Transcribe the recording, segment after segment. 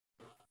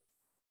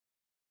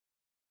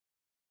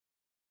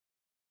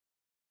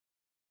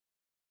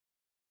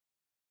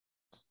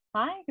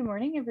Hi, good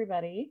morning,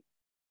 everybody.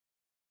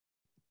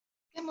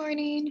 Good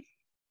morning.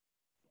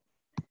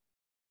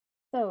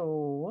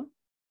 So,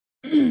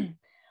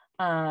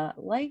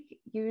 like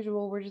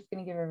usual, we're just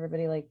going to give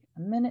everybody like a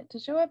minute to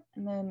show up,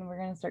 and then we're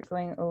going to start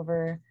going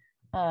over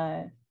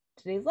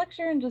today's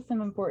lecture and just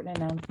some important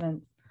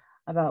announcements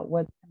about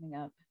what's coming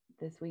up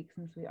this week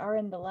since we are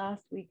in the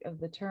last week of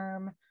the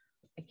term.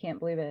 I can't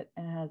believe it.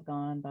 It has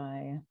gone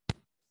by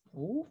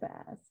so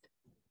fast.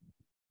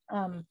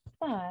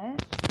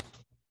 But,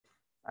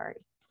 sorry.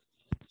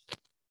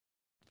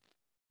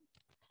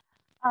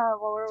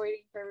 While we're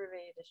waiting for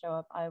everybody to show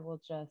up, I will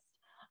just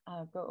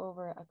go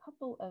over a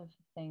couple of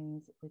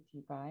things with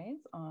you guys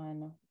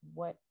on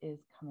what is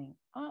coming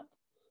up.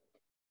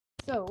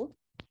 So,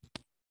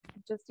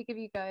 just to give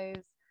you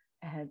guys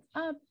a heads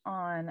up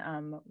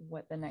on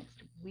what the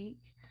next week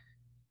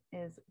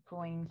is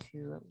going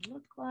to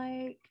look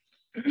like.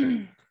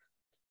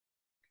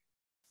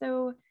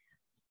 So,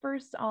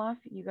 first off,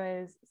 you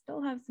guys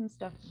still have some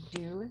stuff to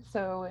do.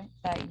 So,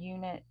 that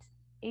Unit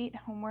 8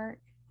 homework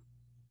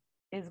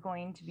is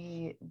going to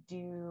be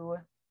due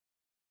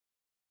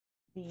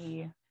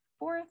the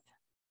 4th,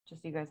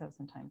 just so you guys have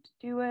some time to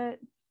do it,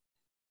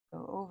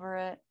 go over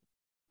it.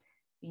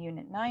 The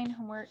Unit 9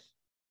 homework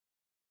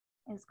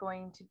is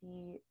going to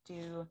be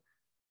due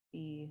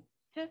the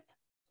 5th.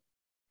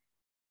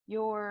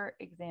 Your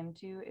exam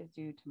 2 is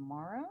due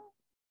tomorrow.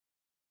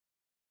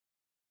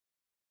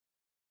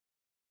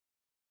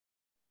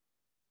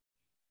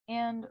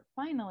 And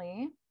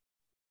finally,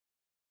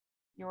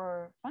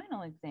 your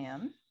final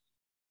exam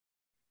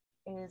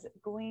is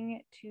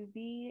going to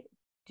be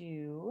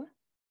due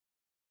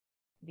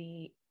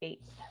the 8th.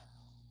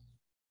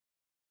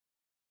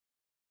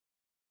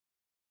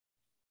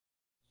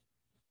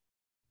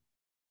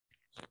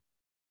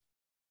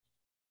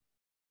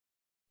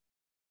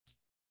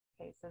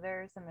 Okay, so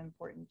there are some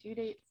important due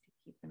dates to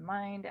keep in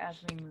mind as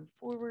we move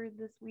forward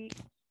this week.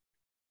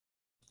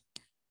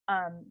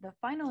 The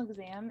final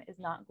exam is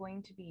not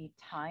going to be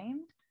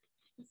timed,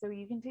 so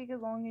you can take as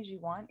long as you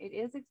want. It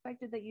is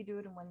expected that you do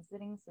it in one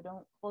sitting, so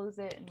don't close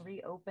it and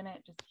reopen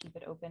it. Just keep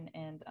it open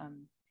and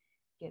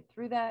get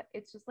through that.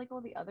 It's just like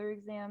all the other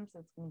exams. So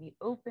it's going to be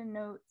open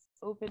notes,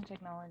 open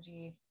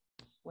technology,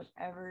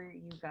 whatever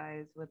you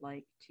guys would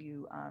like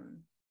to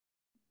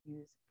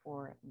use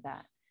for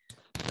that.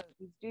 So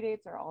these due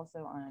dates are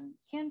also on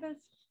Canvas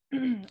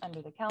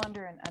under the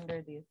calendar and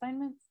under the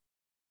assignments.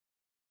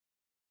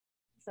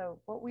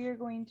 So what we are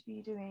going to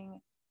be doing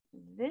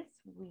this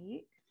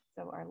week,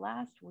 so our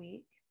last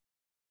week,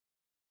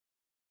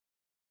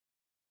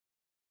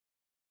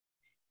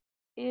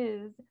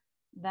 is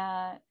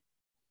that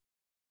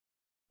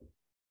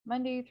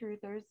Monday through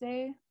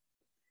Thursday,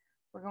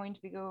 we're going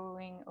to be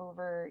going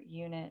over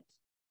Unit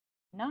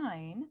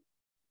 9.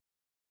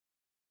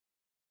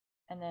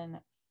 And then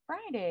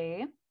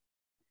Friday,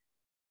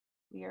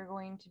 we are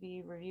going to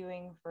be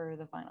reviewing for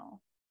the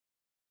final.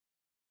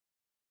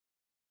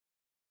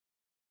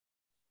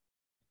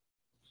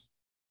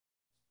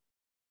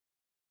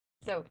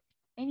 So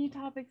any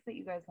topics that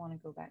you guys want to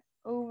go back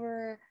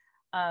over,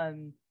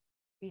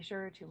 be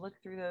sure to look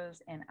through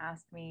those and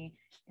ask me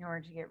in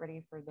order to get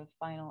ready for the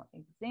final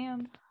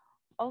exam.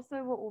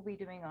 Also, what we'll be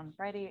doing on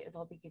Friday is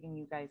I'll be giving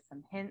you guys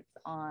some hints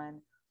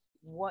on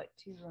what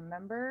to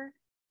remember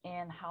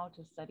and how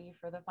to study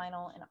for the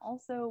final, and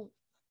also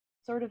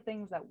sort of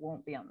things that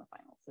won't be on the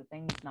final, so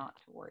things not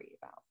to worry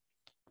about.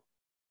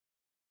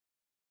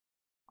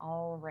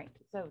 All right,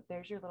 so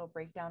there's your little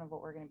breakdown of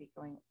what we're going to be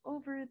going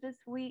over this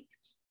week.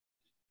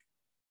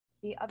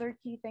 The other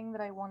key thing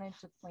that I wanted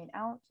to point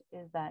out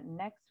is that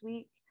next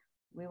week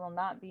we will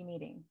not be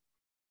meeting.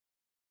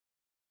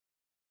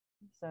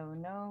 So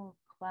no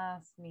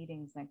class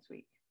meetings next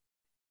week.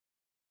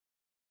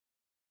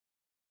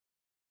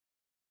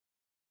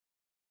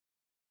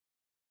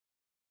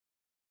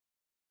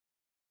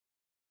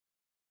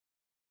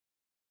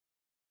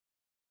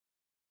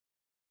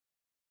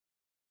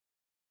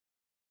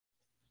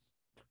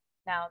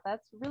 Now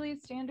that's really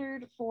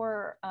standard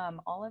for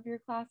all of your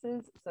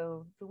classes.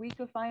 So the week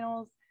of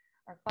finals,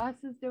 our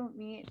classes don't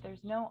meet.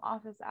 There's no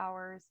office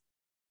hours.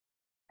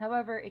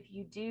 However, if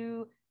you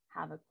do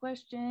have a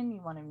question,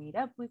 you want to meet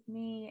up with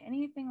me,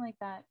 anything like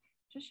that,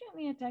 just shoot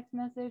me a text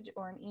message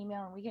or an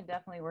email and we can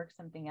definitely work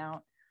something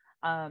out.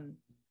 I'm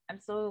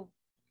still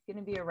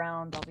going to be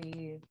around. I'll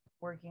be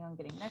working on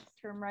getting next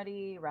term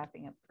ready,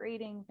 wrapping up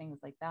grading, things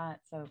like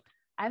that. So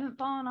I haven't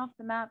fallen off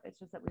the map. It's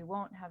just that we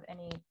won't have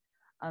any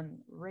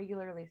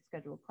regularly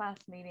scheduled class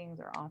meetings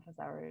or office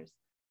hours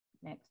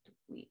next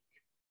week.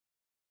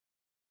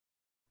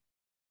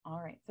 All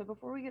right, so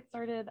before we get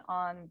started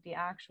on the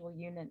actual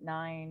Unit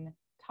 9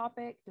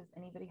 topic, does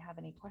anybody have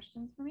any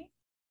questions for me?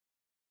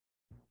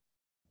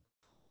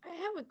 I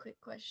have a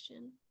quick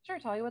question. Sure,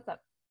 Talia, what's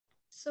up?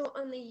 So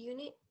on the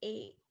Unit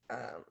 8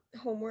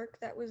 homework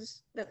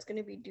that's going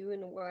to be due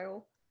in a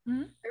while,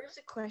 there was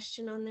a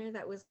question on there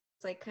that was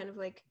like kind of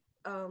like,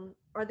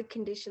 are the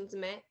conditions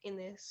met in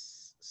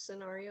this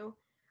scenario?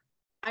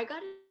 I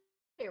got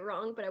it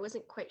wrong, but I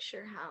wasn't quite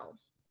sure how.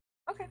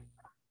 Okay,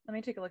 let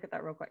me take a look at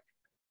that real quick.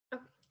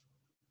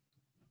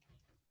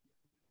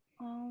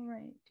 All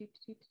right.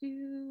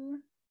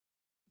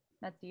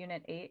 That's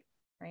unit 8,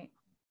 right?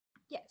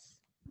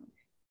 Yes. Okay.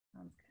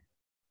 Sounds good.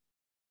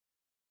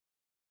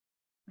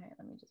 All right,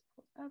 let me just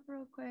pull it up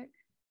real quick.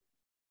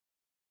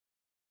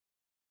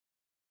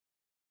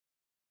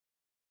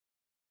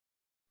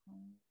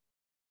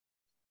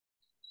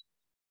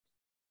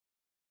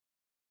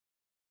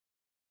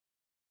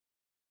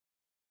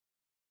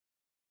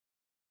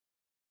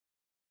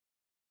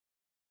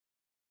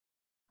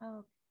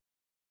 Oh,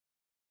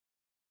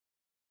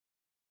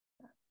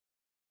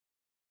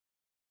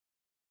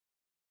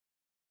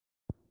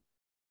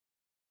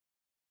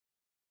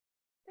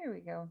 there we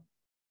go.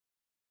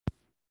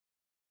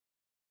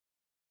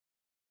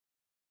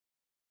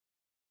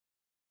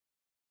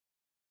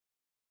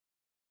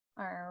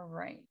 All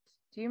right.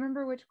 Do you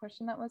remember which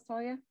question that was,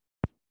 Talia,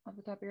 off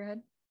the top of your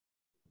head?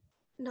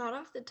 Not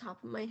off the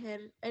top of my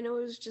head. I know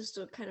it was just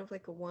a kind of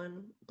like a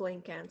one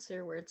blank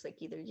answer where it's like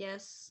either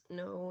yes,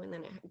 no, and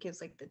then it gives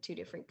like the 2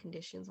 different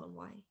conditions on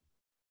why.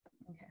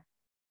 Okay.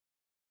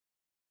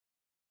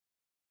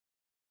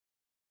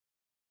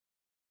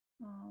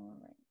 All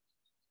right.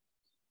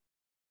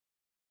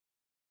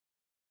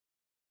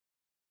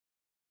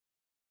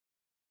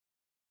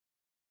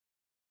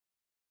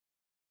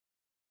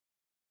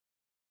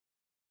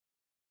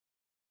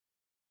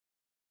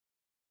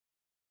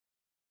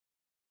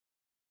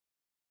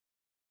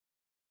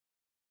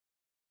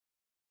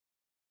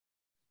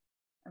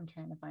 I'm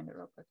trying to find it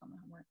real quick on the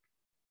homework.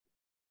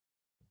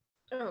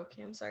 Oh,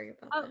 okay. I'm sorry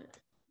about that.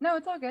 No,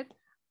 it's all good.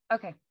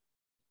 Okay.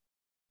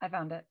 I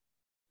found it.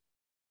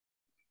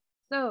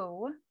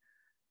 So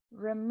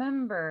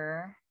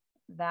remember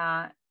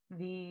that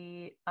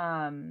the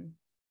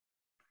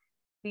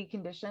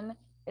condition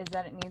is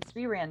that it needs to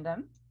be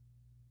random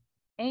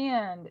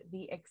and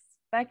the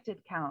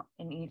expected count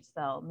in each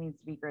cell needs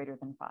to be greater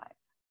than 5.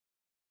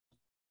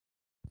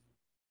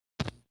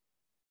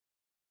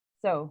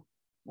 So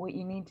what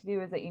you need to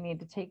do is that you need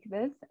to take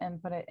this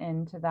and put it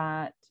into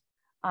that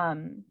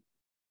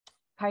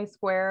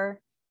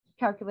chi-square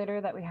calculator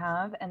that we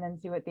have and then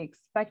see what the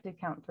expected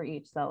count for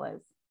each cell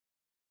is.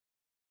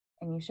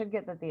 And you should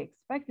get that the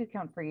expected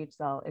count for each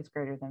cell is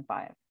greater than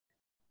 5.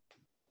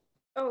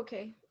 Oh,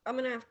 okay. I'm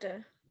going to have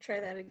to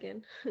try that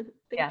again.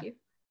 Thank you.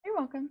 You're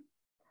welcome.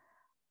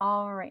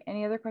 All right.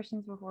 Any other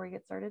questions before we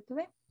get started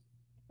today?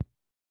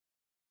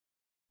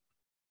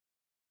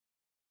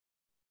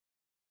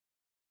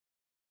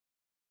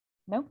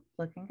 Nope,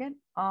 looking good.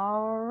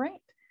 All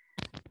right.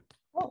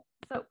 Cool.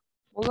 So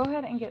we'll go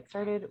ahead and get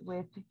started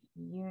with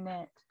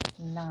unit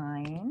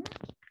 9.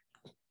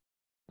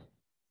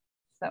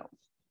 So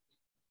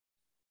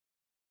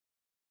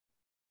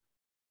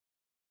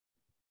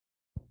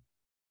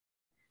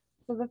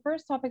the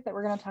first topic that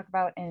we're going to talk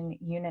about in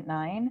unit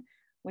 9,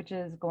 which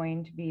is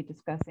going to be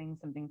discussing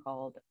something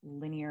called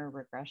linear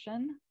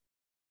regression.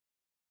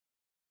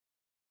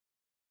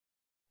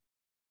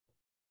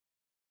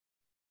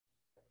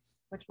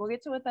 Which we'll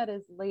get to what that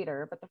is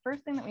later, but the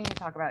first thing that we need to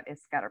talk about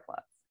is scatter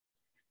plots.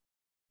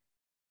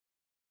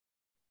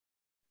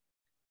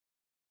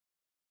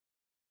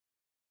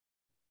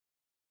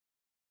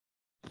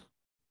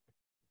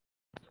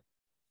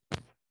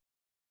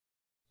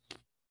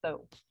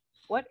 So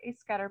what a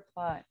scatter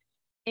plot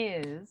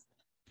is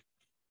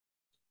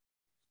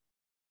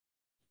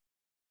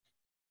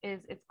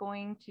it's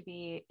going to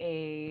be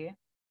a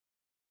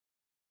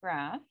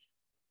graph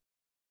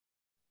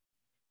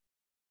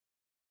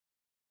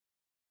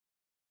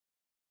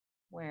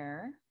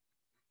where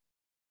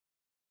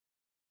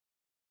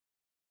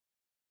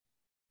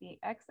the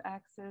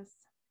x-axis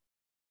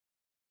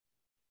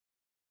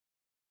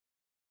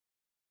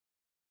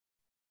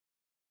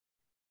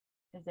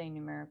is a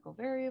numerical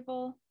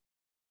variable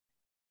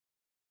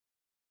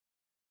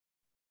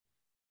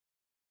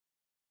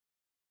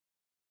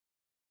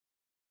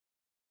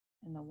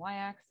and the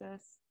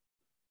y-axis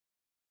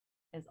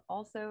is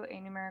also a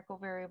numerical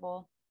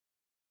variable.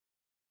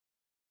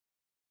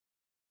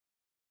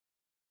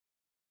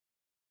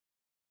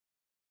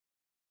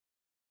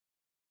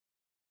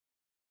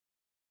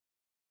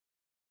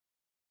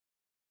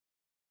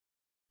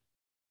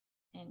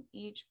 And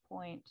each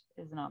point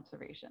is an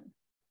observation.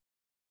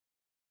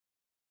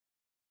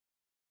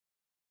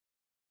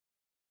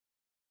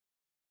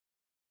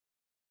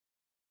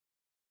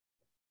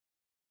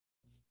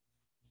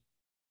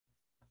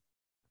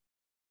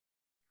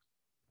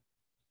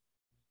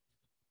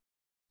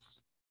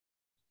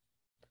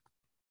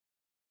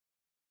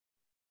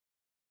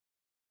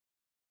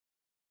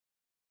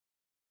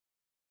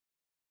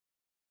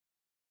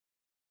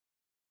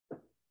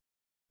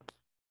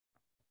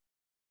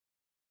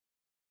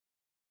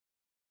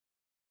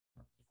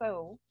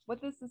 So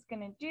what this is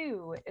going to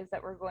do is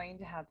that we're going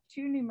to have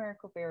 2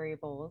 numerical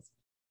variables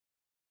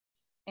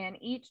and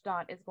each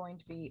dot is going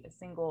to be a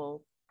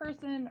single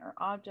person or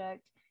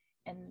object.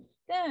 And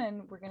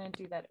then we're going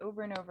to do that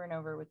over and over and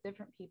over with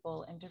different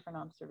people and different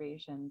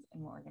observations.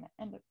 And what we're going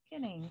to end up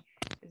getting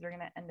is we're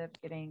going to end up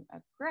getting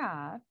a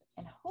graph,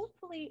 and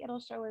hopefully it'll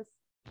show us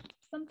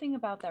something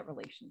about that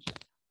relationship.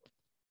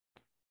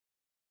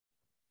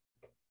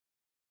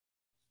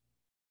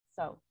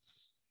 So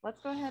let's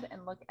go ahead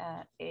and look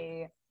at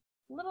a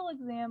little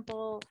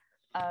example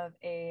of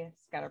a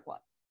scatter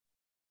plot.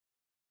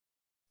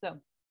 So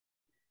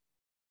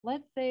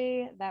let's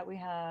say that we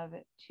have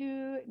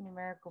two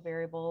numerical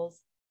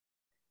variables.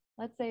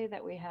 Let's say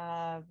that we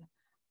have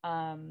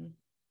height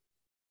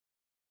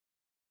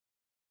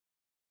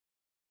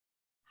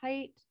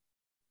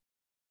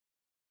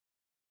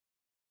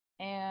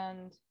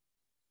and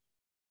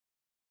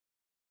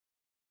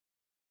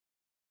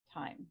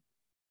time.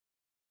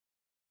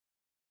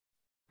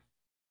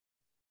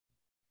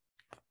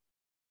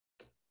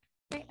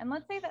 Okay, and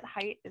let's say that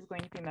height is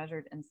going to be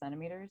measured in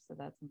centimeters, so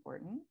that's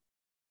important.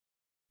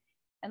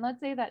 And let's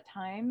say that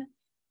time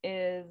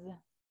is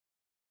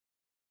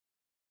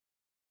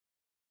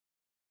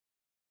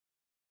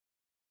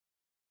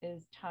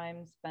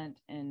time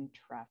spent in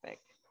traffic.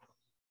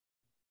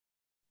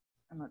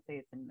 And let's say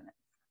it's in minutes.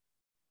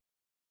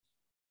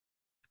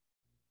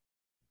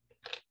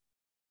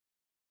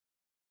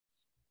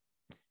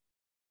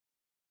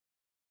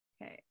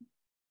 Okay.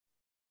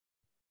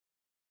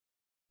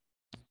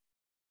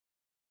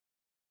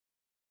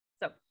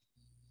 So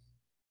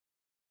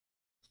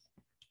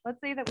let's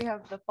say that we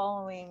have the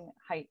following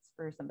heights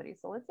for somebody.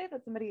 So let's say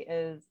that somebody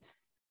is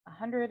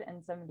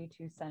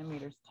 172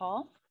 centimeters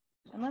tall.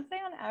 And let's say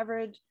on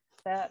average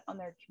that on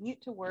their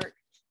commute to work,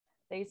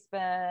 they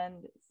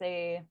spend,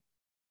 say,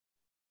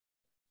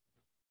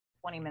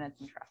 20 minutes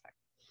in traffic.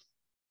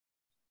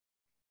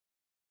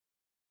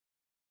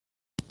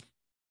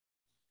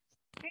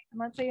 Okay, and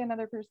let's say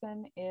another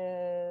person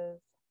is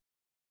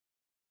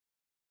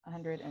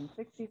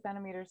 160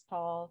 centimeters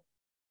tall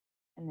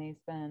and they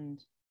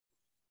spend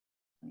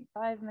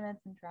 25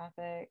 minutes in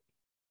traffic.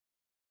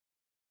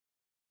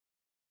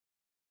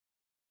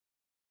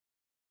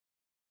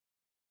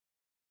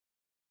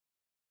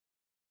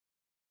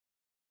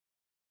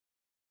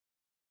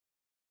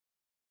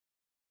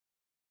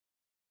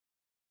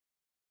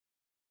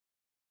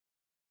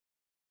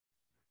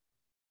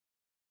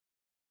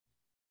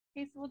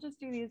 Okay, so we'll just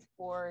do these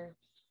 4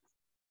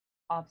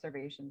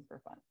 observations for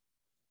fun.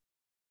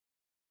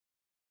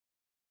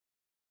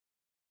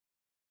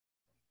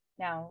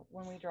 Now,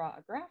 when we draw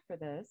a graph for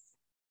this,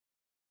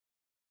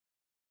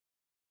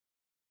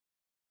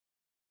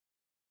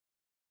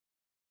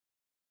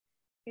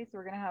 okay, so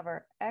we're going to have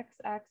our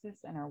x-axis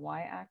and our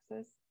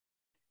y-axis.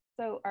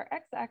 So our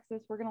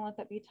x-axis, we're going to let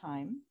that be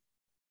time.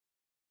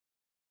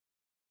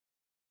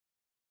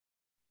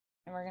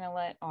 And we're going to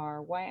let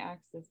our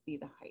y-axis be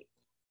the height.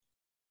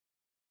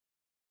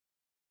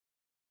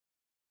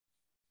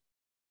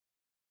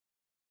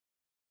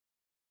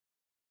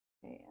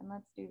 Okay, and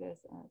let's do this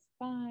as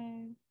 5,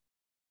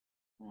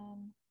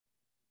 10,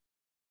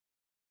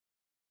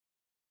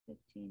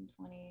 15,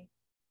 20,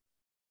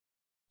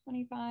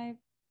 25. And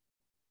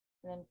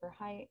then for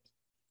height,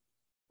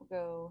 we'll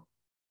go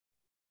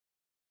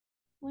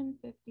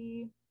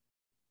 150,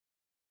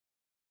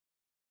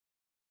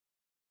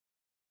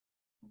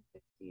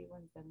 160,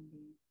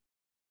 170,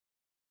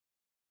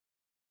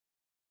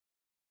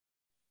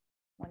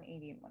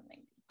 180, and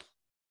 190.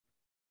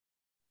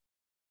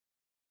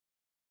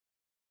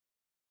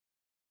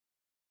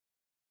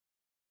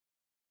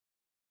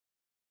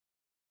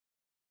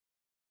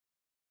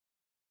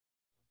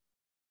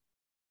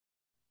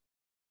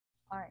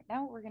 All right,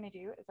 now what we're going to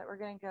do is that we're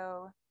going to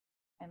go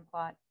and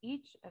plot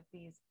each of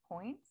these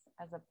points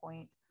as a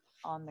point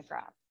on the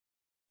graph.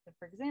 So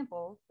for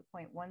example, the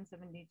point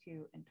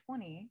 172 and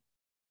 20,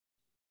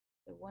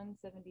 the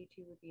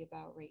 172 would be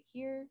about right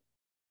here, and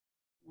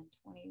then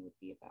 20 would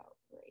be about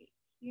right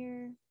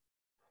here.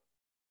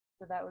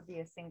 So that would be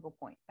a single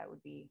point. That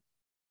would be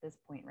this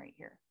point right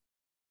here.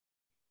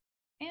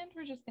 And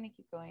we're just going to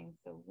keep going.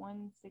 So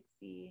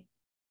 160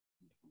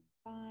 and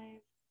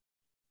 25.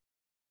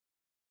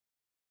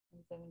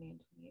 170 and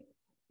 28 would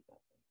be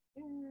about right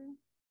there.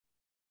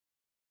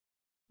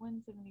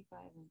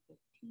 175 and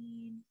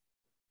 15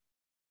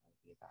 would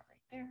be about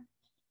right there.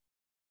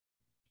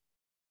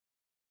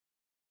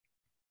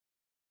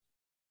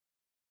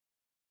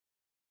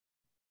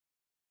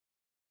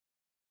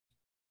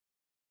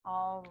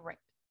 All right.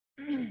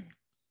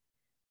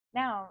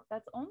 Now,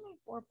 that's only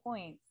 4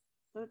 points,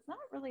 so it's not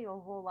really a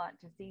whole lot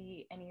to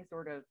see any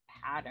sort of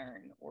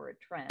pattern or a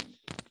trend.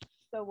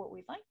 So what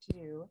we'd like to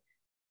do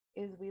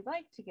is we'd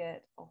like to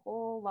get a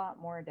whole lot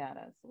more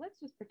data. So let's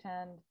just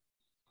pretend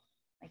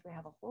like we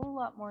have a whole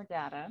lot more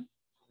data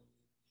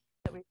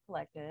that we've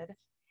collected.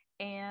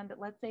 And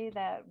let's say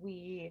that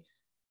we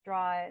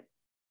draw it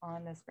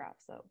on this graph.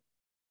 So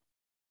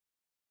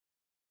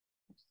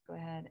let's just go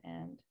ahead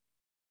and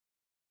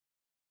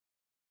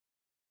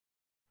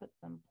put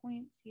some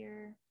points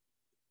here.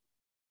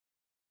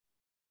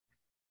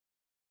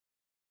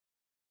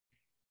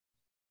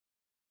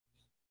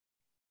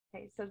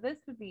 Okay, so this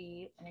would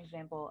be an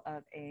example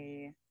of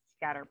a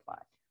scatter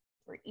plot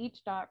where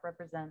each dot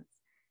represents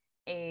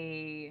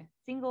a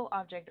single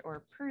object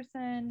or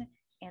person,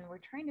 and we're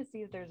trying to see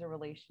if there's a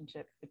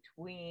relationship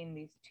between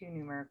these 2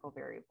 numerical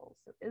variables.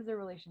 So is there a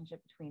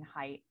relationship between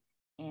height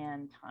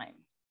and time?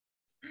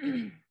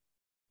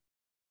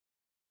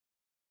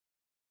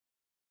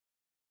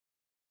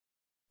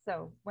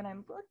 So when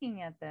I'm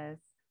looking at this,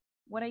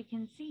 what I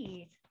can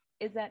see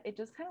is that it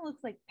just kind of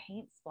looks like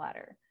paint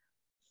splatter.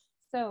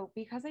 So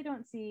because I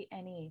don't see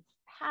any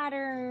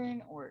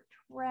pattern or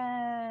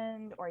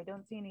trend, or I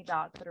don't see any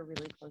dots that are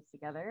really close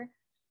together,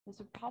 this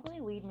would probably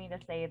lead me to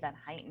say that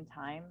height and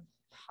time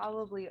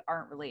probably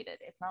aren't related.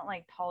 It's not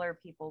like taller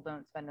people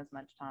don't spend as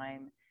much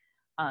time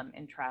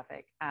in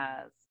traffic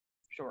as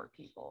short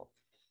people.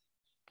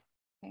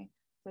 Okay,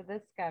 so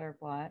this scatter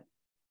plot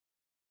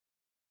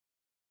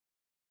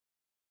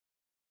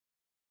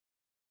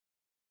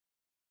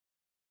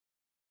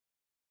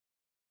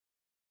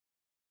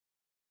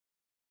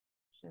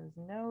shows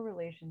no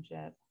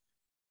relationship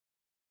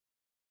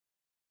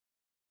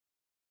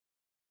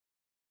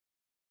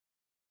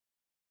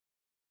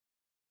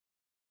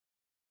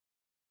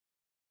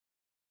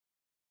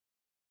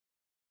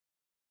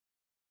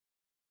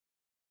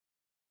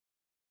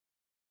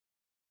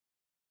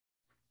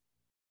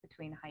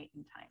between height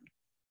and time.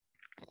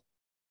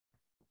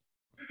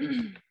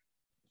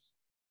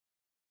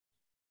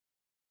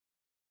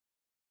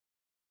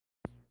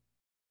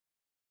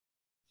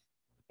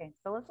 Okay,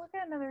 so let's look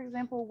at another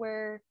example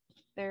where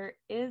there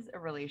is a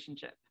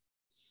relationship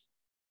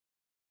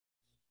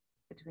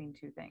between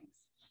two things.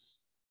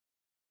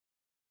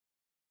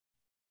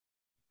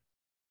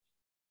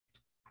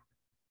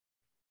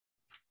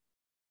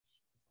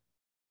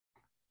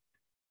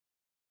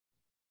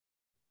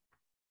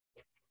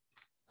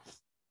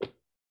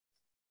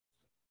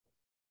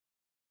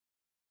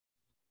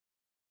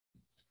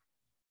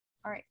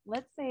 All right,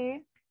 let's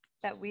say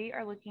that we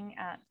are looking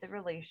at the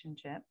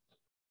relationship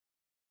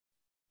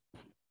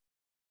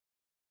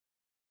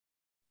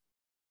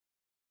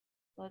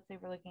So let's say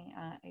we're looking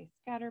at a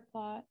scatter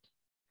plot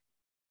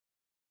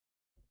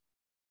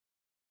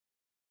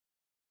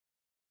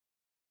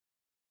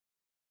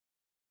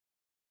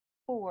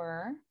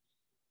for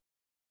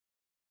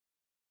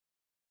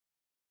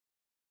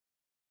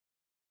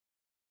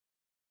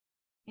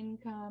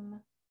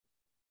income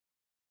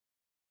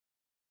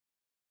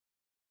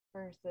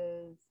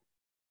versus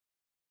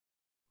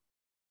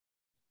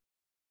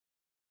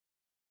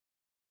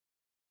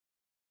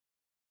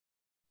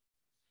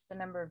the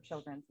number of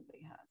children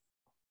somebody has.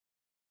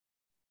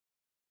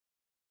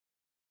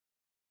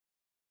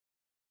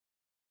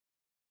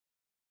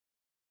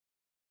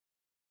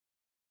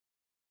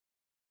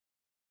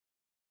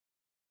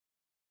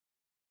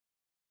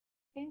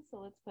 Okay, so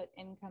let's put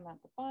income at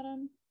the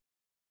bottom.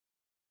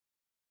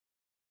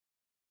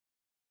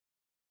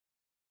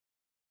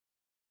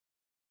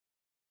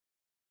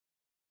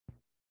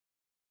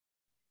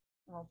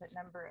 And we'll put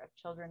number of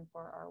children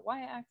for our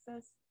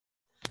y-axis.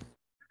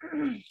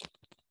 Okay,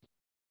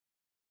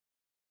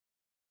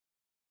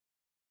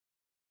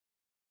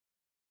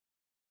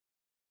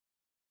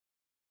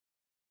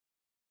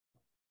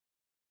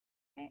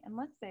 and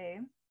let's say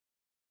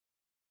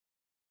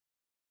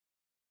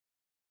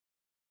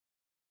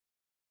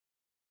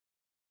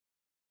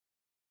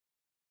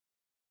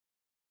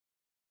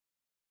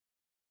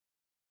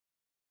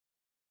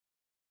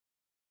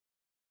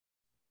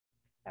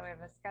that we have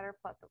a scatter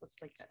plot that looks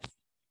like this.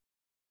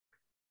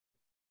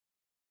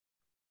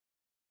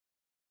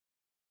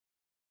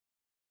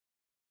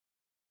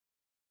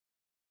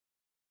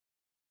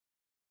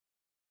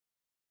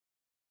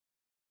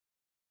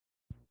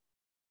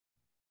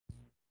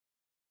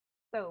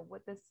 So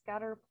what this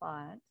scatter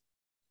plot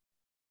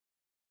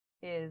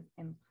is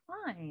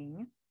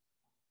implying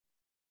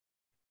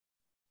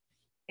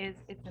is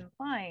it's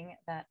implying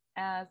that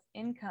as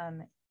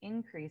income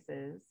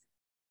increases,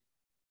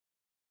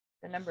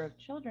 the number of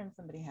children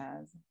somebody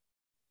has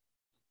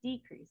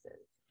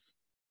decreases.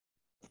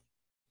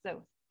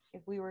 So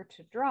if we were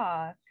to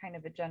draw kind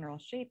of a general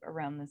shape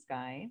around this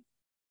guy,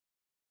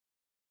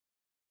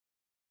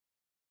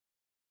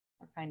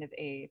 or kind of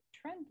a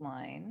trend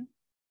line,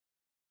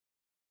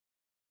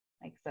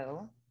 like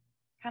so,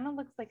 kind of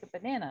looks like a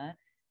banana.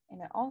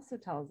 And it also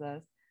tells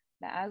us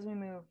that as we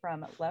move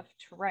from left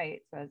to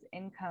right, so as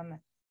income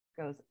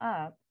goes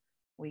up,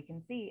 we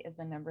can see as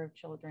the number of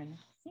children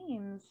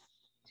seems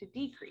to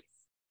decrease.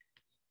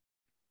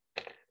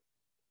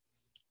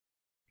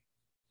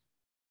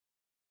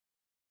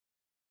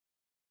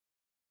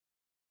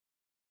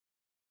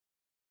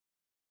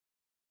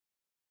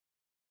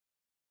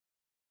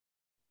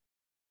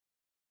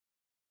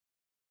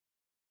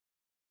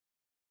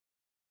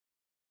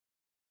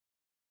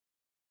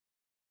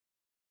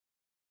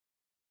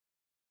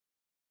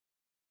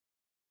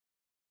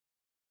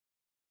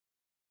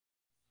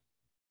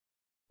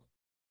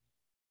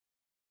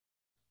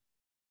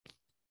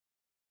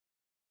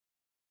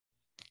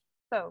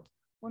 So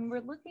when we're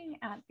looking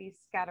at these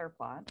scatter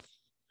plots,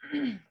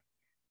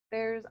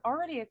 there's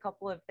already a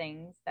couple of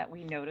things that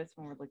we notice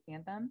when we're looking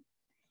at them.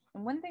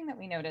 And one thing that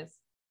we notice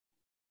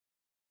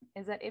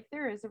is that if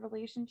there is a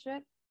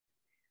relationship,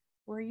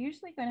 we're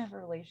usually going to have a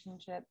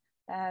relationship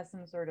that has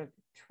some sort of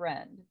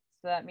trend.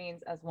 So that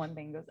means as one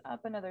thing goes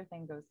up, another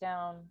thing goes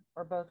down,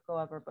 or both go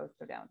up or both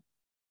go down.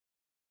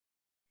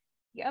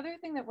 The other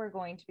thing that we're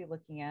going to be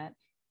looking at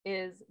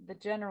is the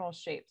general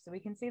shape. So we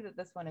can see that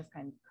this one is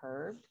kind of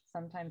curved.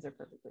 Sometimes they're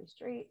perfectly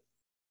straight.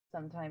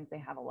 Sometimes they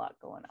have a lot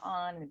going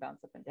on and they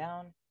bounce up and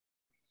down.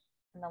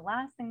 And the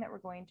last thing that we're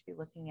going to be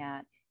looking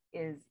at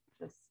is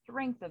the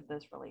strength of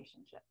this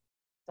relationship.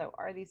 So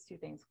are these two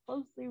things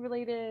closely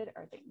related?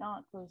 Are they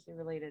not closely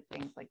related?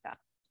 Things like that.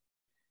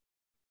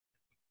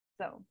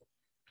 So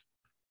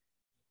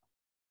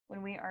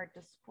when we are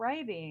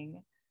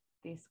describing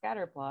these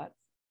scatter plots,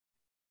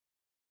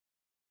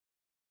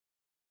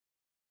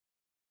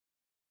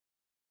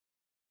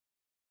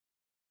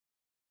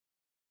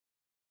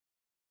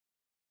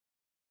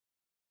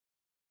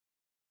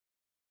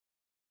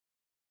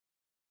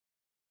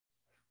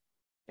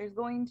 there's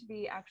going to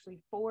be actually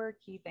 4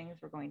 key things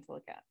we're going to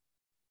look at.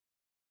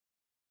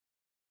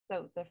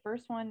 So the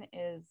first one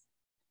is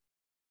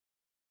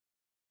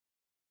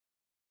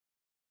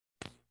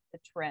the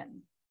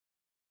trend.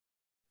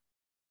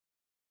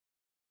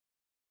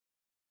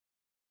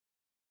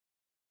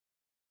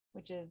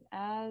 Which is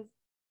as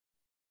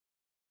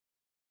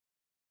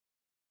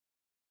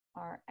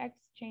our X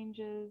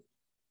changes,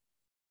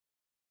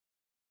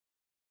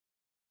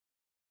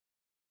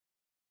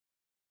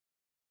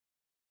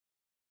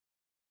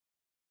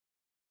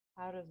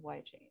 how does Y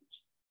change?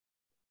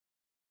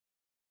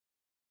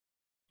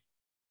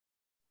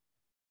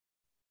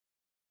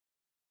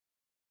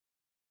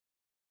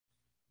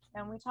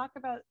 And when we talk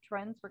about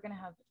trends, we're going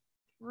to have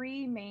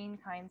 3 main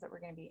kinds that we're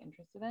going to be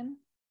interested in.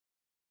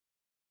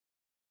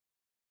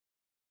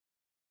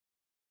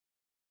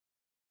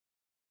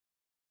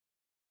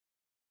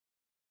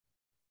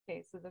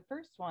 Okay, so the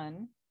first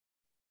one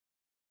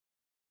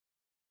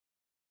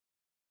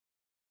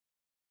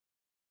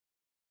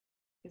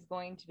is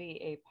going to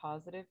be a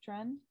positive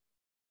trend.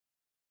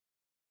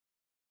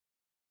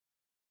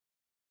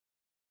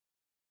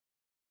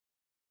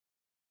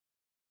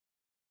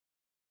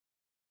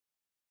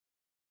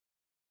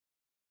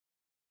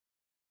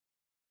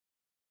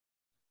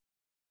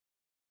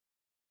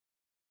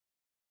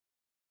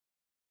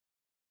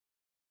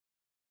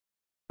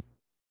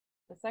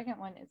 The second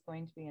one is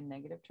going to be a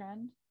negative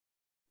trend.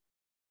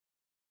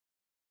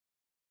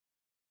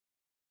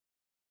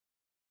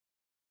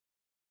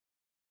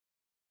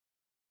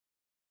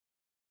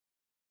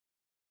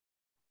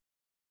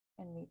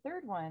 And the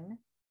third one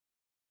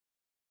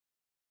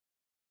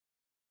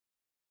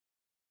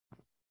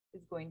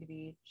is going to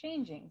be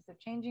changing. So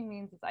changing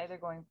means it's either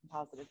going from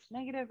positive to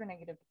negative or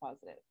negative to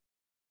positive.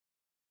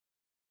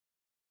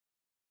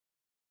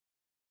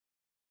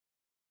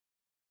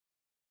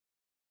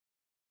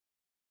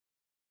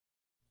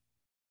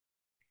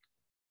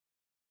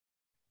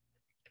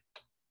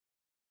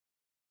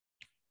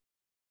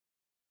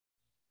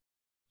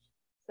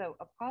 So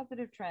a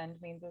positive trend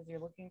means as you're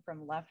looking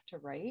from left to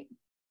right,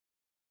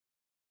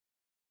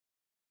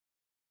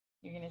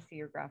 you're going to see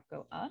your graph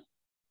go up.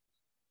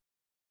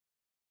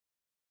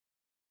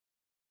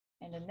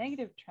 And a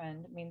negative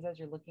trend means as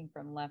you're looking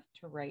from left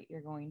to right,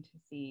 you're going to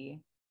see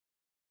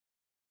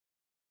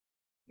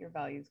your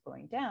values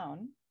going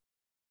down.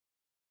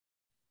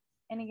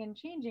 And again,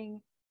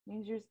 changing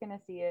means you're just going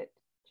to see it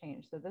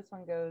change. So this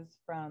one goes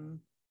from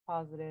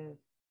positive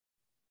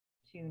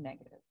to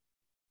negative.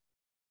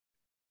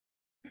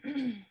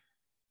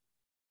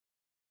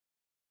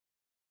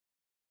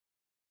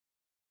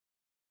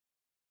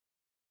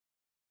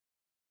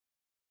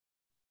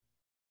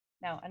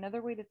 Now,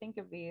 another way to think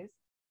of these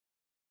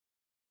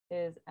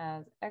is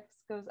as X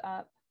goes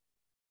up,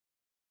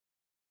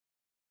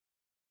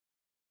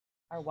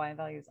 our Y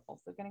value is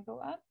also going to go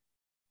up.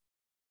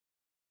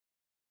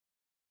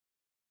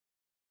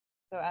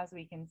 So as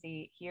we can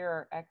see here,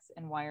 our X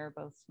and Y are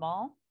both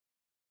small,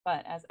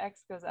 but as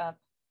X goes up,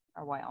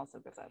 our Y also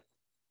goes up.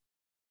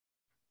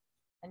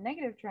 A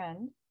negative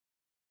trend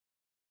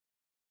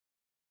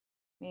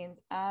means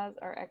as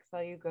our X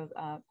value goes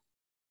up,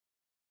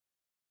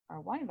 our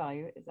Y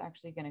value is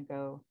actually going to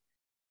go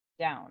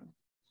down.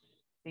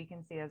 So you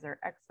can see as our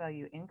X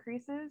value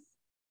increases,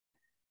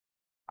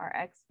 our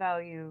X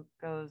value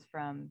goes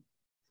from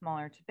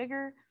smaller to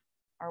bigger,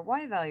 our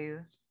Y value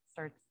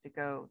starts to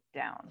go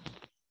down.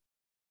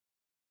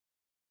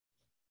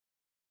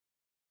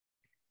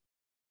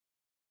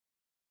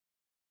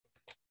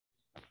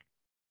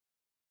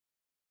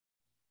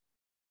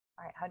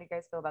 All right, how do you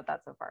guys feel about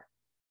that so far?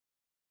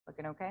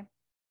 Looking okay?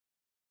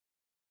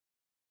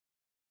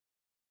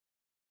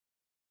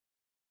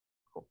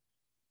 Cool.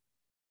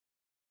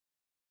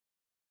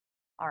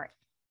 All right.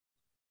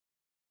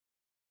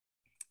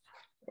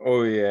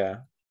 Oh, yeah.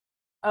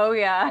 Oh,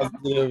 yeah.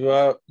 Positive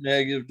up,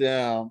 negative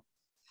down.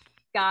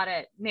 Got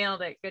it.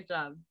 Nailed it. Good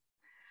job.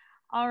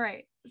 All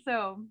right.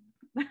 So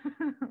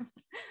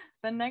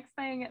the next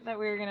thing that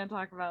we're going to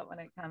talk about when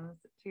it comes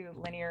to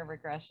linear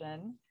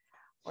regression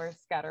or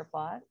scatter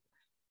plot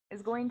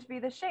is going to be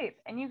the shape.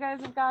 And you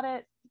guys have got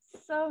it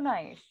so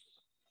nice.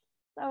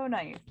 So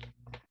nice.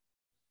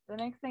 The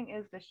next thing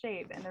is the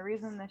shape. And the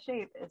reason the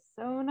shape is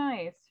so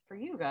nice for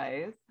you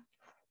guys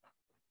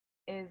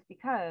is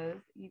because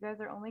you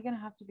guys are only going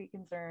to have to be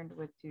concerned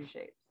with 2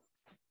 shapes.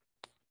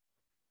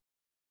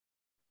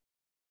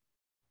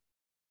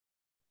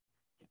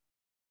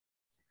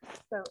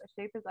 So a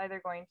shape is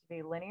either going to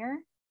be linear,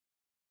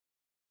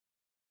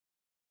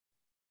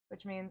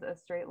 which means a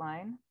straight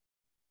line,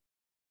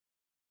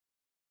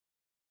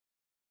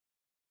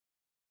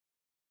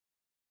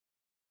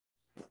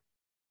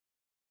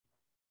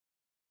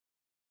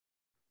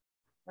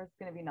 or it's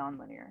going to be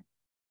nonlinear.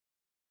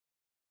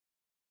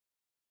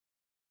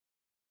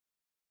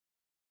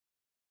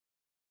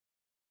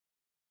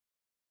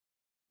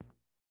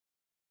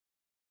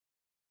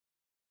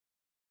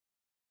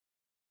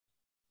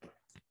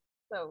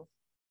 So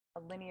a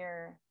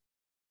linear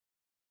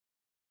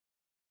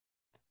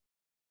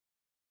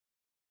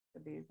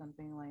could be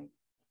something like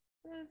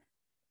this.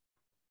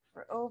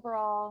 For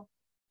overall,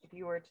 if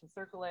you were to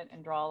circle it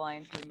and draw a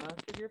line through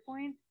most of your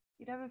points,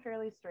 you'd have a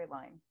fairly straight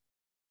line.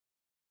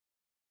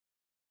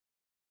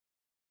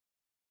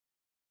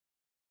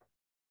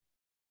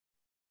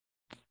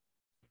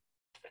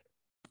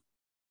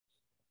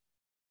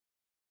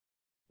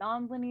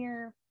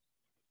 Nonlinear,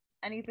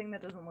 anything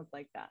that doesn't look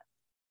like that.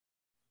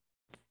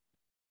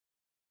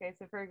 Okay,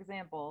 so for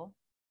example,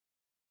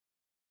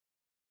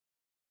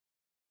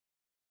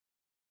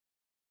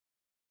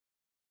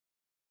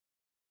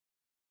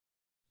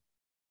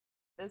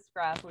 this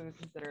graph we would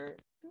consider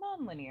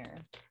nonlinear.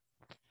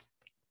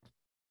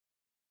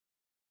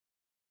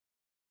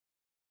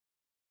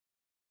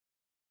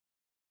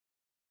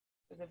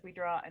 Because if we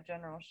draw a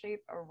general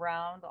shape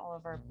around all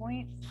of our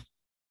points,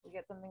 we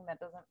get something that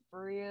doesn't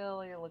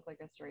really look like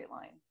a straight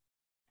line.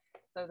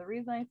 So the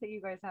reason I say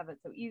you guys have it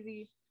so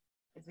easy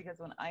is because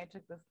when I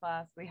took this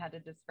class, we had to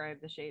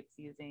describe the shapes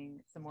using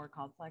some more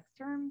complex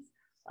terms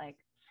like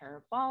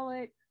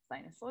parabolic,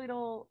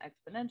 sinusoidal,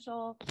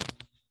 exponential.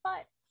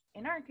 But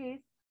in our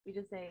case, we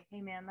just say, hey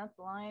man, that's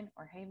a line,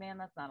 or hey man,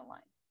 that's not a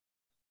line.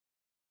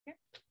 Okay.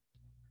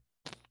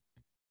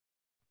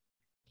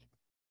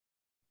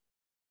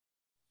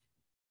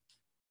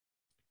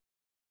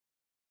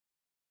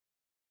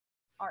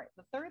 All right,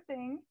 the third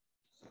thing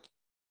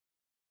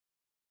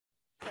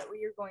that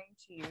we are going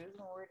to use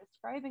when we're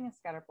describing a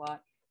scatter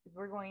plot is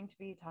we're going to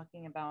be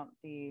talking about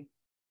the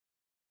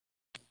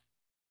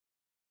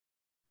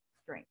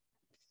strength.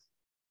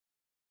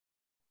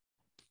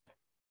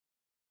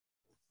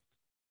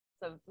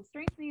 So the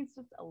strength needs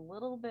just a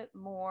little bit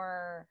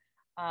more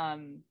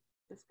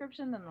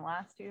description than the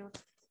last two.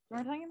 When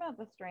we're talking about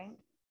the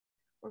strength,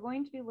 we're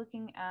going to be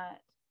looking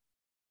at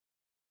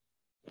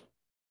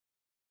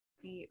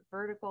the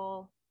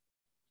vertical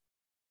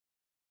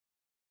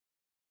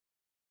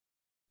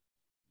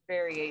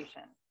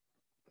variation.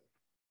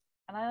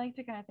 And I like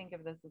to kind of think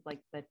of this as like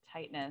the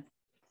tightness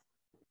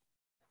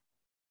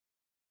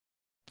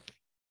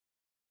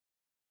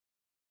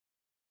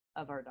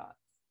of our dots.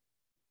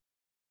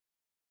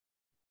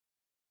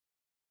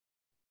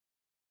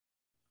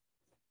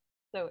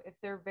 So if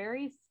they're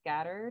very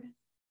scattered,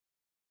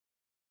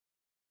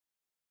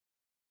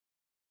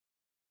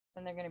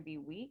 then they're going to be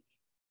weak.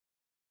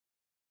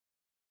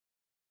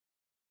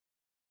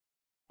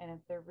 And if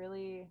they're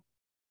really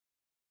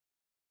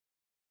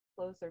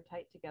close or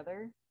tight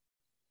together,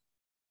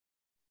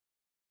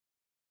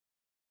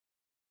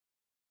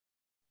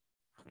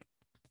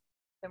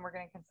 then we're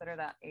going to consider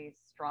that a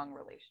strong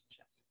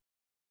relationship.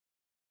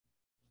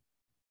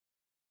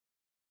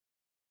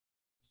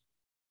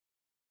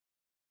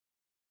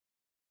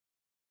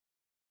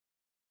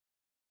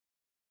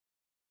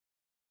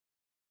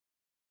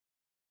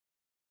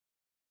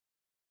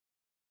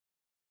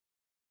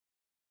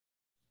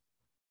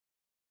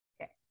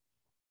 Okay.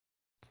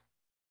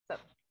 So,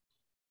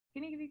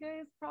 can I give you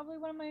guys probably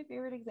one of my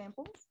favorite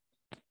examples?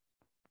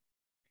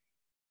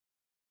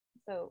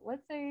 So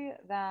let's say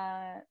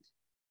that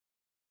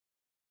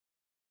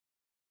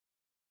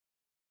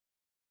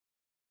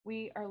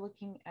we are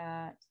looking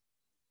at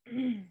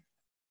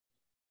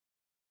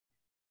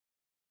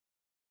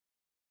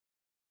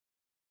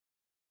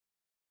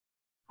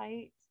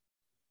height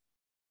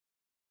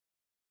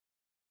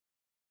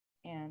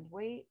and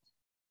weight.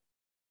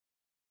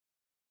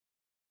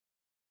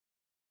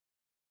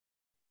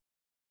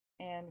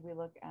 And we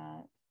look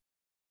at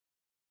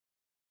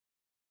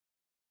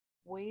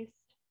waist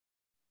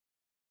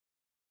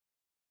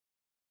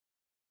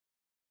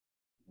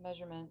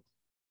measurement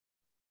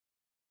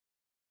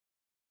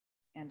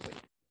and weight.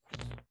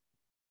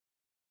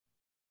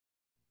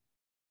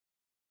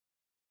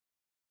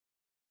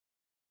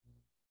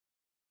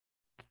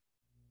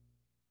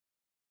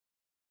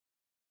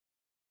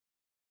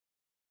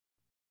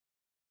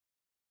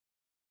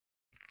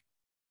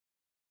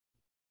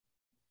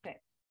 Okay.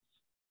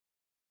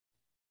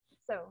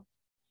 So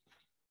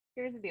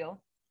here's the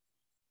deal,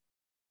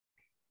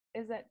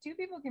 is that two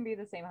people can be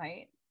the same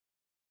height,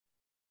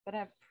 but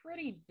have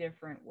pretty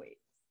different weights,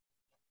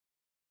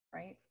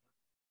 right?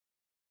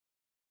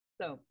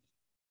 So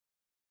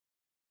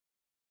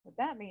what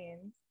that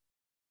means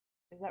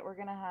is that we're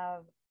gonna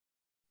have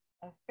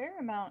a fair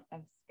amount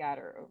of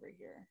scatter over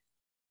here.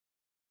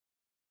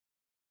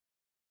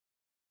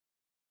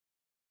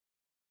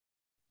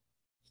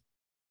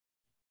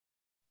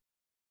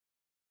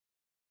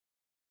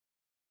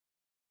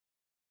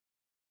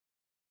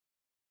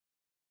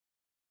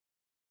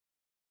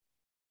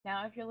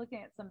 Now, if you're looking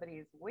at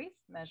somebody's waist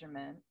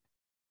measurement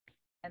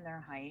and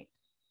their height,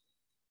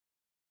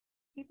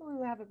 people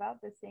who have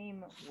about the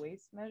same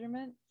waist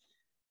measurement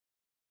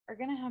are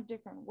going to have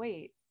different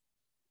weights.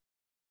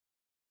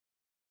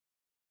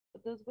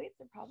 But those weights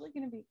are probably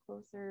going to be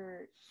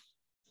closer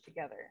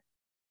together.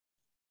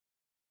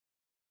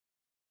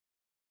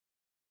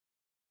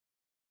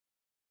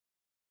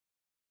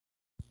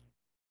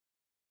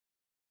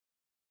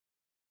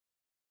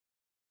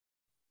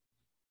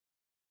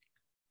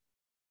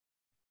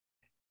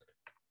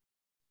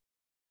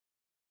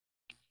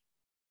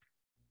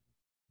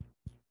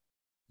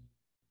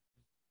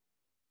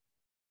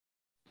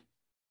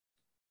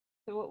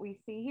 So what we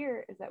see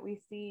here is that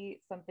we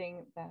see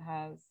something that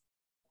has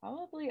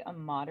probably a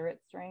moderate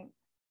strength.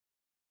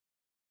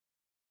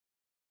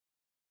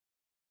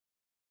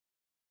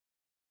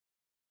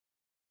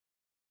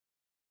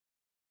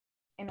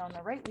 And on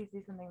the right, we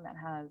see something that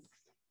has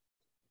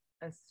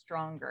a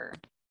stronger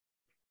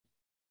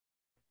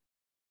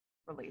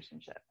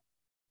relationship.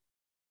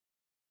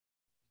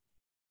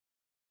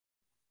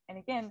 And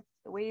again,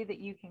 the way that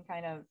you can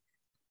kind of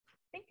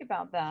think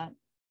about that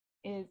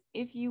is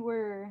if you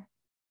were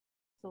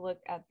to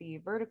look at the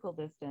vertical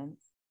distance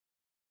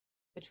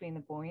between the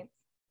points,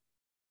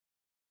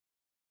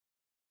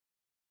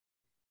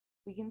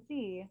 we can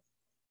see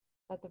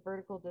that the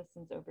vertical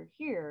distance over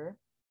here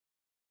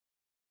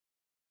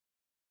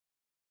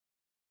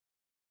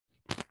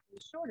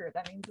is shorter.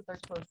 That means that they're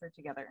closer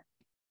together.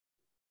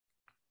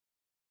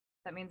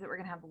 That means that we're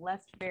going to have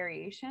less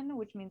variation,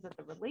 which means that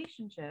the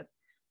relationship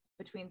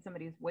between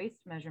somebody's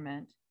waist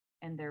measurement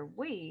and their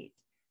weight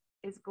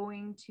is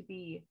going to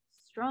be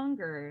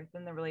stronger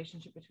than the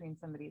relationship between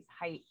somebody's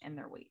height and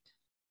their weight.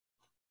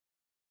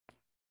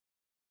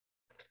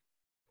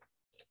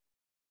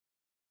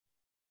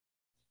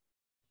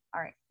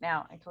 All right,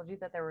 now I told you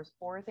that there was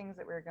 4 things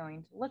that we were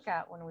going to look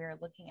at when we were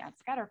looking at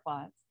scatter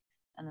plots.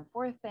 And the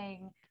 4th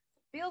thing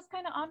feels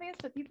kind of obvious,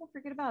 but people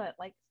forget about it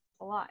like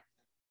a lot.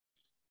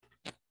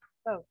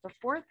 So the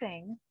 4th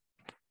thing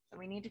that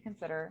we need to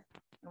consider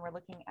when we're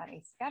looking at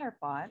a scatter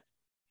plot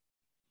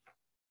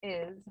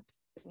is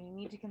we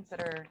need to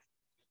consider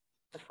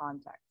the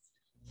context.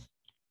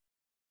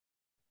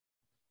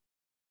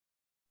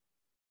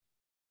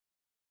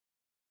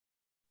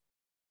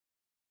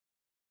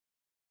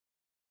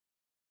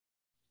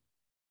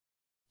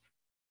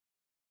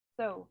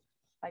 So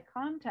by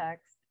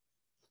context,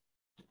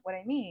 what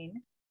I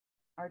mean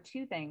are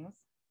 2 things.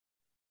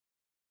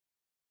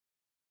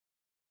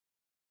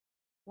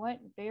 What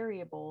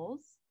variables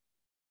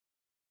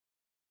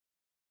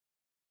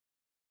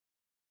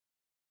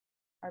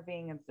are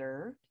being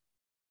observed?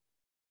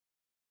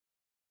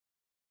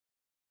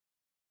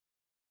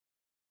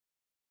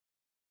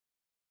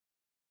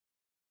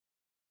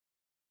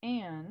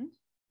 And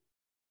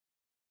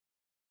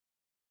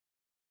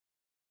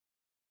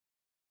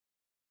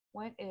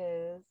what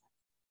is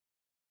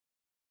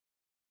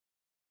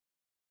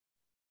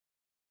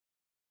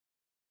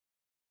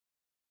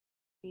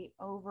the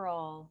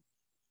overall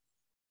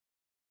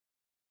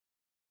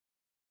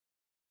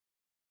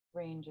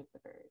range of the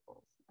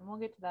variables? And we'll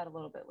get to that a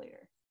little bit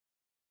later.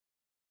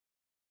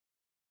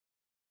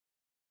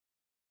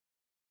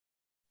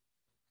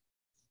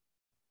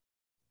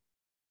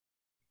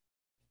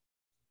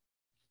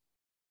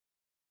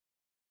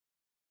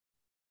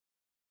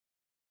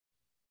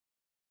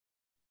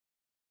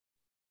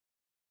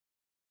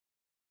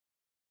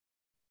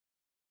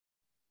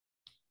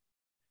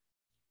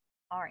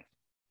 All right.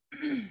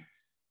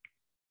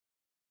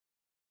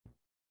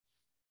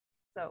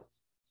 So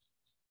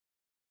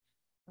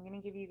I'm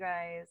going to give you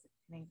guys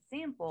an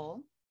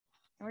example,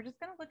 and we're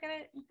just going to look at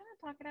it and kind of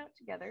talk it out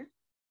together.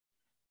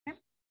 Okay?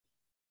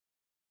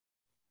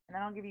 And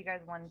then I'll give you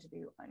guys one to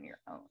do on your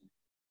own.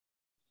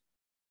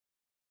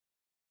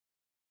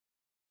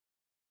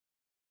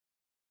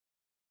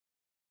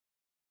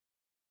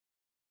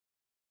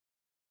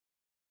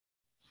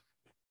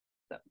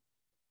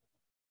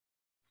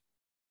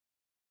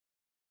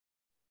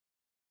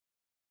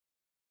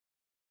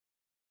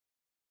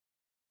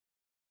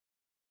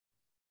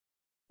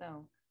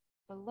 So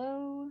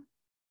below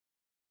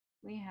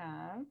we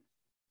have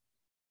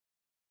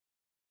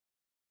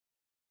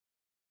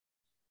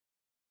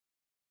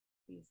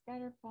the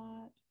scatter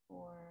plot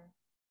for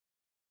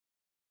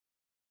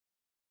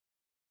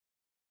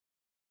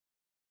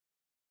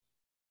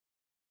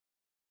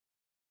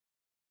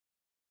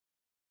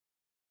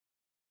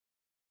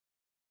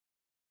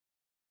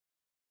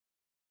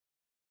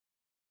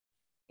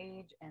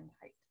age and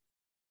height.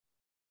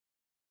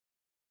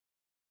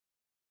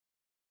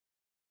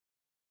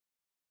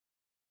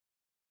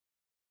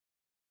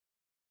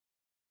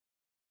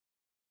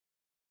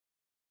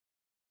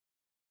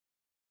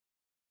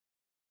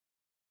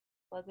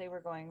 Let's say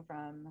we're going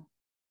from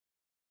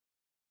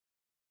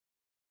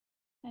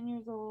 10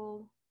 years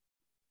old,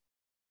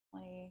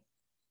 20,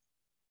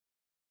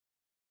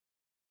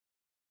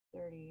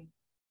 30,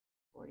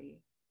 40,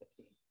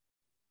 50.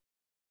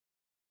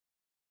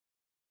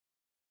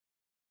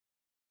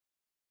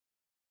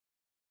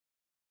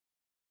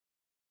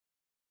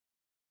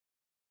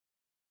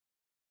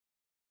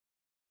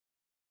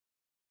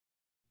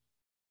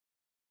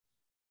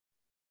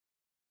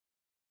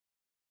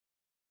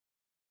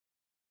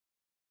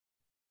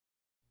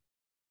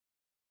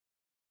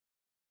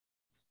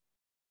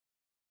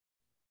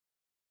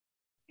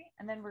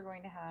 And then we're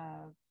going to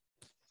have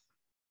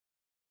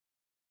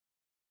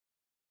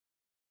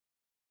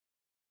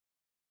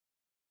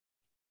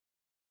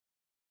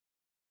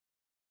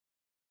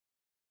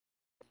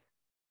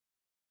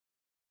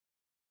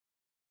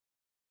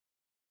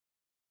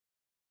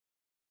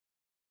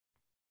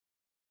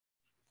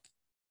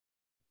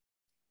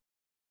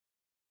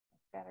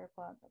scatter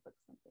plot that looks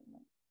something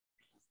like.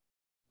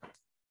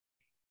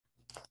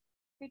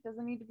 It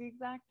doesn't need to be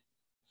exact.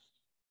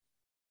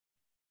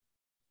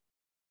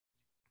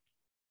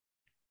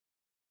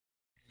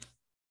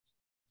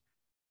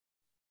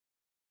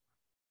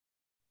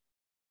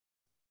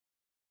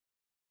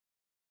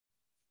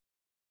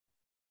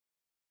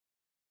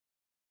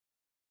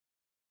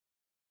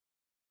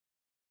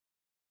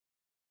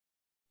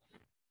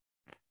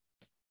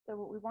 So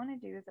what we want to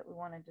do is that we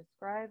want to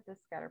describe the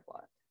scatter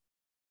plot.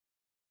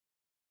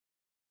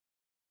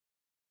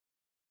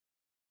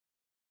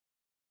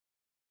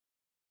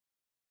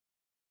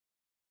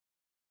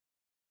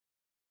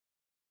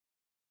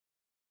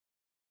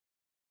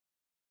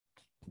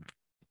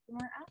 When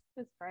we're asked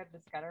to describe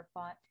the scatter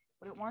plot,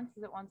 what it wants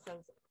is it wants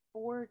those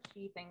four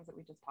key things that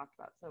we just talked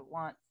about. So it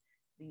wants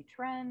the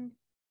trend,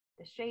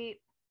 the shape,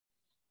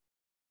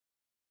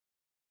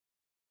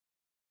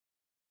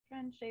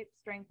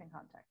 strength, and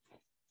context.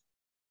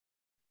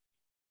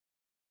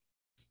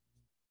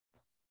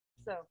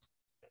 So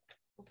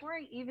before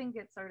I even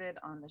get started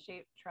on the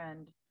shape,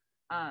 trend,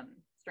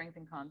 strength,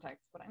 and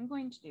context, what I'm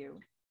going to do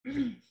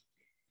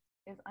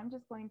is I'm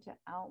just going to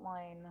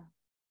outline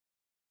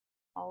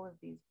all of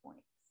these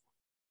points.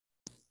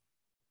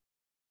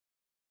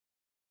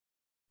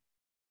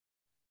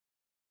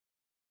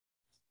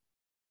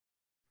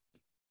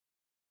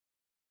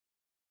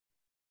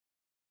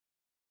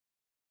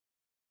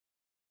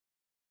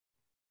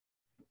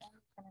 I'm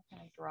just going to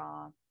kind of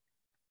draw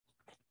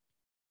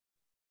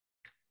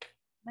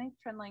a nice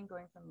trend line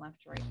going from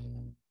left to right.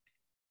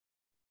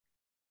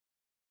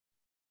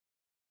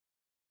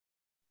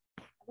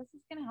 This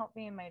is going to help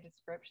me in my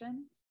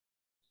description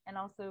and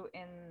also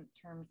in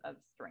terms of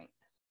strength.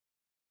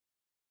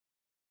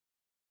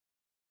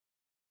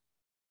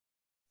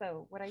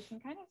 So what I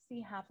can kind of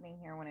see happening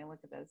here when I look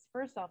at this,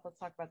 first off, let's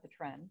talk about the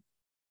trend,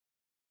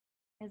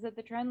 is that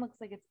the trend looks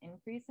like it's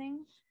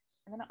increasing,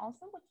 and then it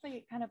also looks like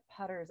it kind of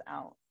putters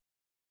out.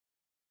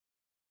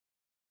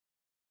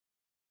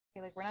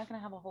 Okay, like we're not going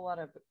to have a whole lot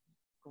of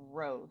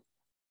growth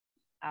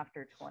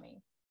after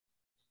 20.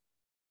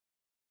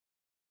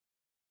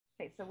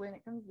 Okay, so when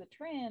it comes to the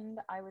trend,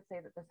 I would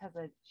say that this has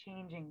a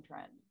changing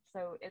trend.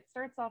 So it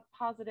starts off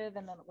positive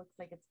and then it looks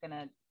like it's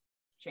gonna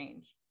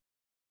change,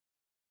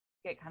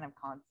 get kind of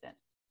constant.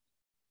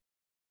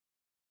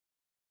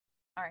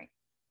 All right,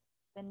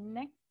 the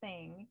next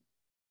thing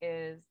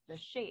is the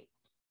shape.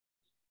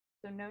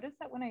 So notice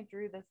that when I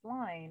drew this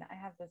line, I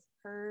have this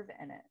curve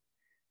in it.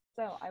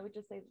 So I would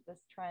just say that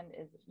this trend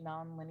is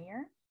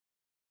nonlinear.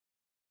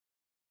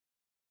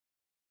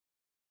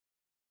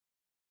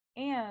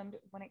 And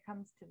when it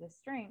comes to the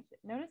strength,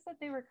 notice that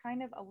they were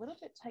kind of a little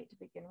bit tight to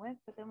begin with,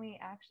 but then we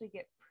actually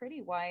get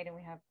pretty wide and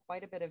we have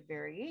quite a bit of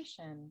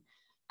variation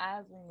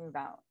as we move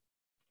out.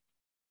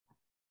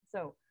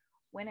 So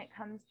when it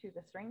comes to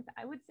the strength,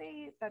 I would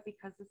say that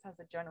because this has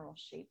a general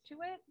shape to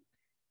it,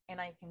 and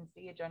I can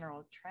see a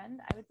general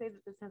trend, I would say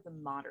that this has a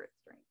moderate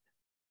strength.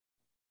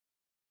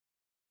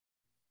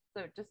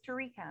 So just to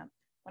recap,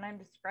 when I'm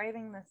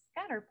describing the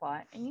scatter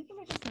plot, and you can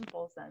do this in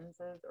full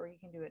sentences or you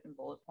can do it in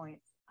bullet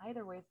points,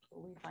 either way is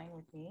totally fine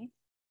with me.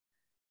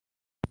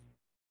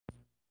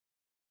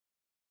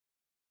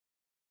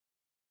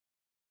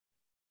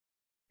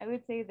 I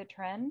would say the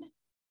trend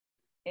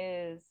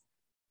is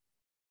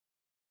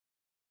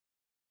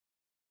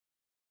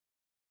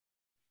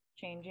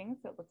changing.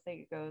 So it looks like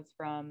it goes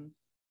from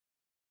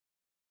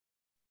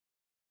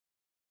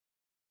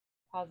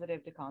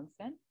positive to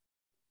constant.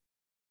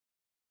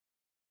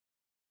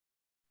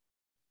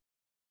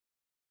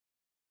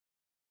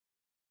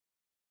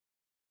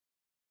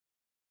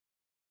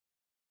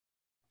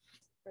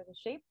 For the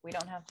shape, we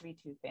don't have to be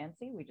too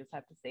fancy. We just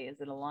have to say,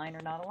 is it a line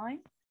or not a line?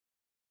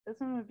 This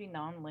one would be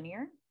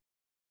non-linear.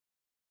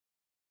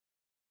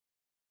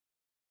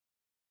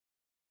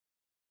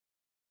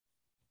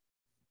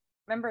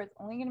 Remember, it's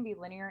only going to be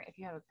linear if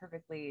you have a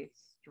perfectly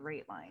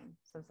straight line.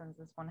 So since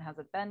this one has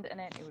a bend in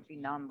it, it would be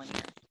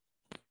non-linear.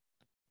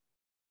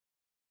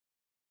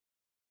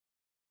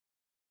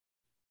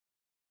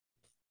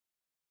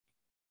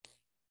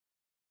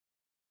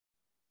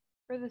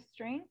 For the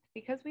strength,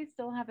 because we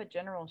still have a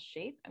general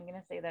shape, I'm going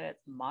to say that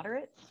it's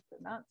moderate. So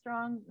not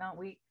strong, not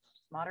weak,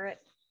 just moderate.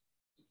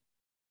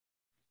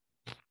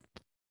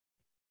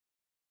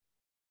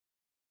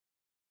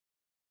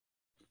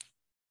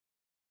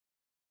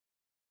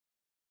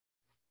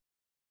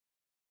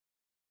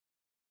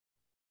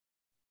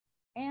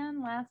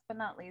 And last but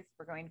not least,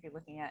 we're going to be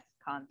looking at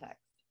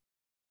context.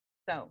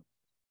 So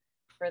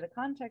for the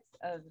context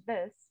of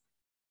this,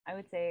 I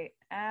would say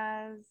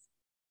as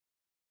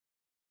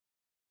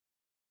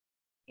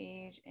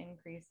age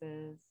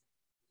increases,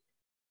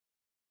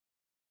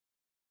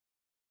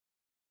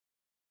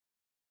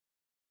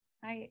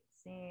 height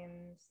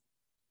seems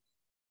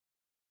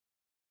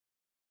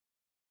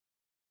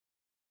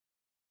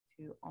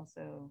to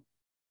also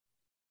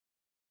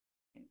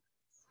increase.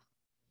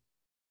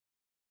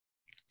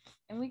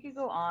 And we could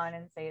go on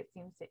and say it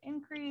seems to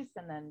increase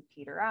and then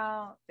peter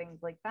out, things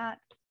like that.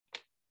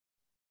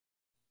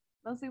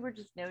 Mostly we're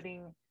just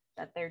noting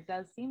that there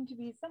does seem to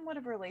be somewhat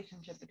of a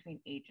relationship between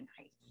age and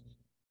height.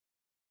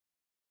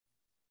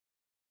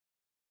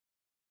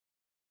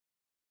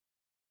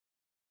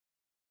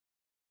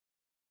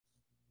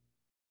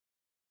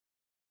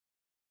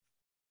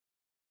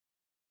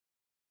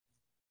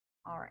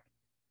 All right.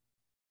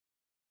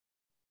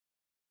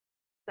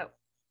 So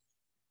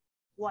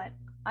what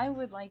I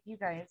would like you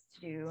guys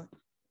to do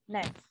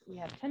next, we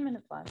have 10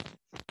 minutes left,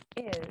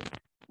 is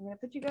I'm going to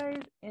put you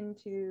guys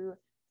into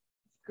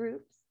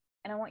groups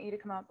and I want you to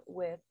come up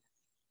with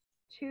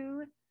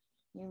 2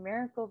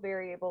 numerical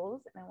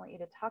variables and I want you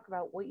to talk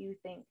about what you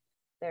think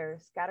their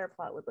scatter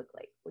plot would look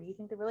like. What do you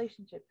think the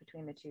relationship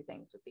between the 2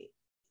 things would be?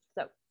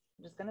 So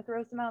I'm just going to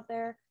throw some out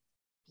there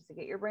just to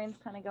get your brains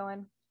kind of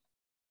going.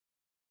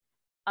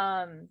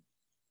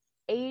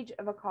 Age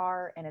of a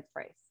car and its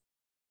price.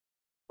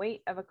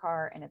 Weight of a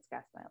car and its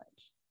gas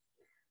mileage.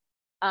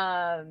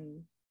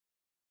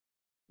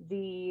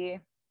 The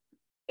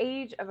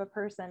age of a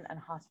person and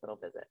hospital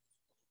visits.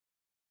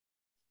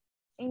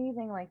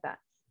 Anything like that.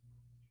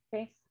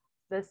 Okay.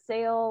 The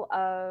sale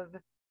of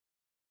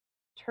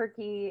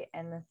turkey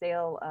and the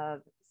sale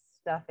of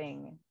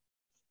stuffing.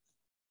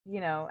 You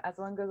know, as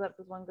one goes up,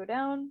 does one go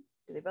down?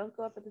 Do they both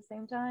go up at the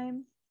same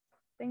time?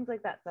 Things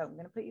like that. So I'm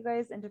going to put you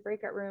guys into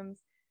breakout rooms.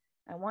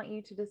 I want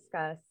you to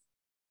discuss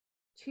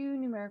 2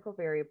 numerical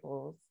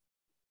variables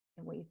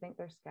and what you think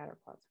their scatter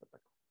plots would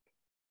look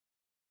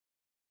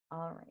like.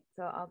 All right,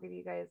 so I'll give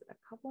you guys a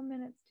couple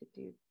minutes to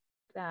do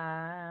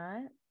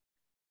that.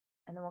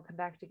 And then we'll come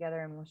back together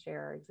and we'll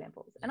share our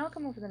examples. And I'll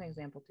come up with an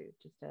example too,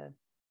 just to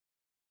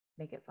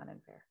make it fun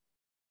and fair.